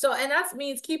 So, and that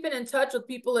means keeping in touch with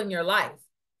people in your life,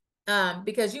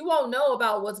 because you won't know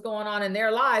about what's going on in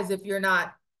their lives if you're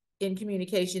not in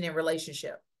communication and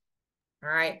relationship. All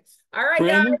right. All right,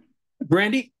 guys.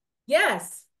 Brandy?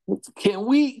 Yes. Can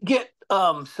we get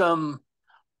some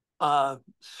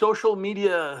social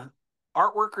media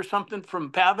artwork or something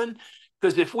from Pavin?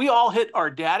 Because if we all hit our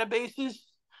databases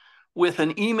with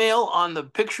an email on the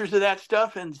pictures of that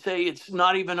stuff and say it's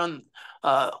not even on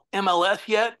MLS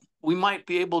yet, we might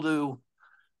be able to,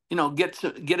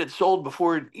 get it sold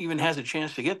before it even has a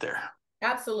chance to get there.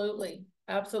 Absolutely.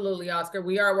 Absolutely, Oscar.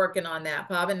 We are working on that.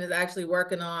 Pavin is actually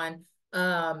working on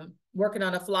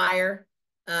a flyer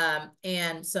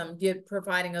and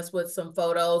providing us with some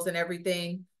photos and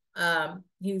everything.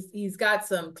 He's got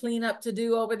some cleanup to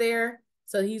do over there,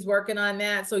 so he's working on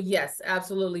that. So yes,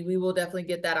 absolutely, we will definitely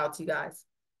get that out to you guys.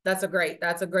 That's a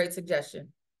great suggestion,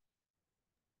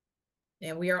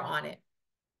 and we are on it.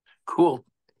 Cool.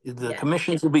 The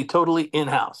commissions will be totally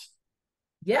in-house.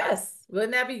 Yes,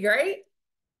 wouldn't that be great?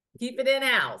 Keep it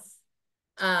in-house.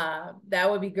 That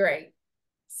would be great.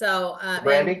 So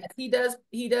Brandy? and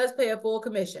he does pay a full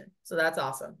commission, so that's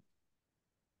awesome.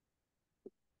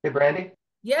 Hey, Brandy?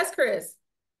 Yes, Chris.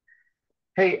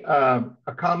 Hey,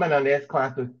 a comment on his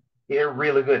classes. They're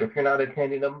really good. If you're not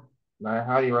attending them, I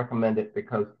highly recommend it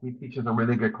because he teaches a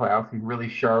really good class. He's really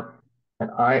sharp.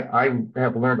 And I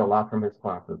have learned a lot from his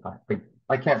classes.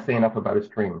 I can't say enough about his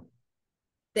training.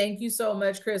 Thank you so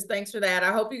much, Chris. Thanks for that.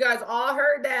 I hope you guys all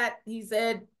heard that. He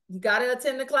said you got to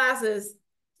attend the classes.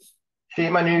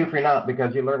 Shame on you if you're not,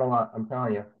 because you learn a lot. I'm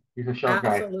telling you, he's a sharp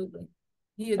guy. Absolutely.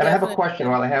 And I have a question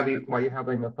while you have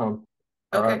me on the phone,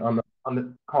 okay. on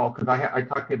the call, because I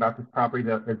talked to you about this property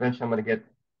that eventually I'm going to get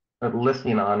a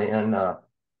listing on in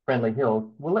Friendly Hills.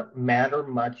 Will it matter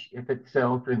much if it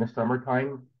sells during the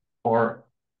summertime or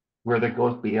where it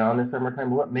goes beyond the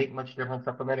summertime? Will it make much difference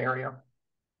up in that area?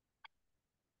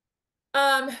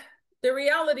 The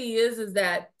reality is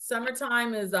that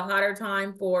summertime is a hotter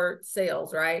time for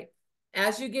sales, right?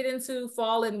 As you get into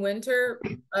fall and winter,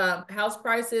 house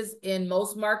prices in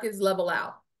most markets level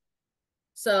out.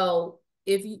 So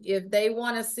if they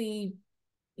want to see,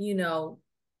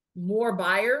 more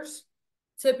buyers,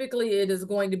 typically it is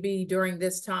going to be during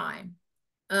this time.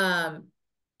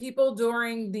 People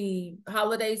during the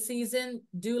holiday season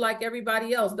do like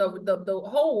everybody else. The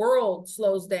whole world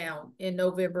slows down in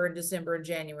November and December and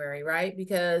January, right?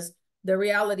 Because the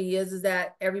reality is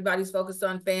that everybody's focused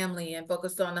on family and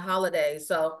focused on the holidays.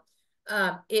 So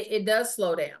it does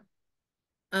slow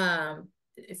down.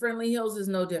 Friendly Hills is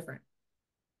no different.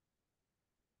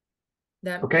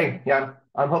 Okay, yeah,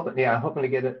 I'm hoping to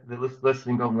get the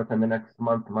listing going within the next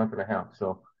month and a half.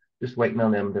 So just waiting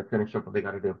on them to finish up what they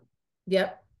got to do.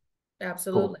 Yep,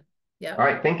 absolutely. Cool. Yep. All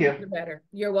right, thank you. You're better.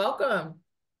 You're welcome.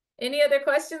 Any other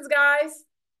questions, guys?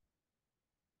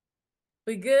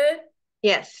 We good?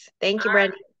 Yes. Thank you,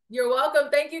 Brandy. You're welcome.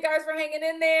 Thank you guys for hanging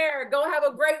in there. Go have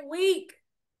a great week.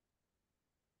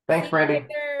 Thanks, Brandy.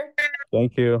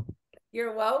 Thank you.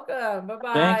 You're welcome.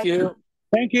 Bye-bye. Thank you.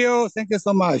 Thank you. Thank you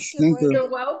so much. Thank you. You're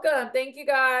welcome. Thank you,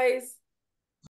 guys.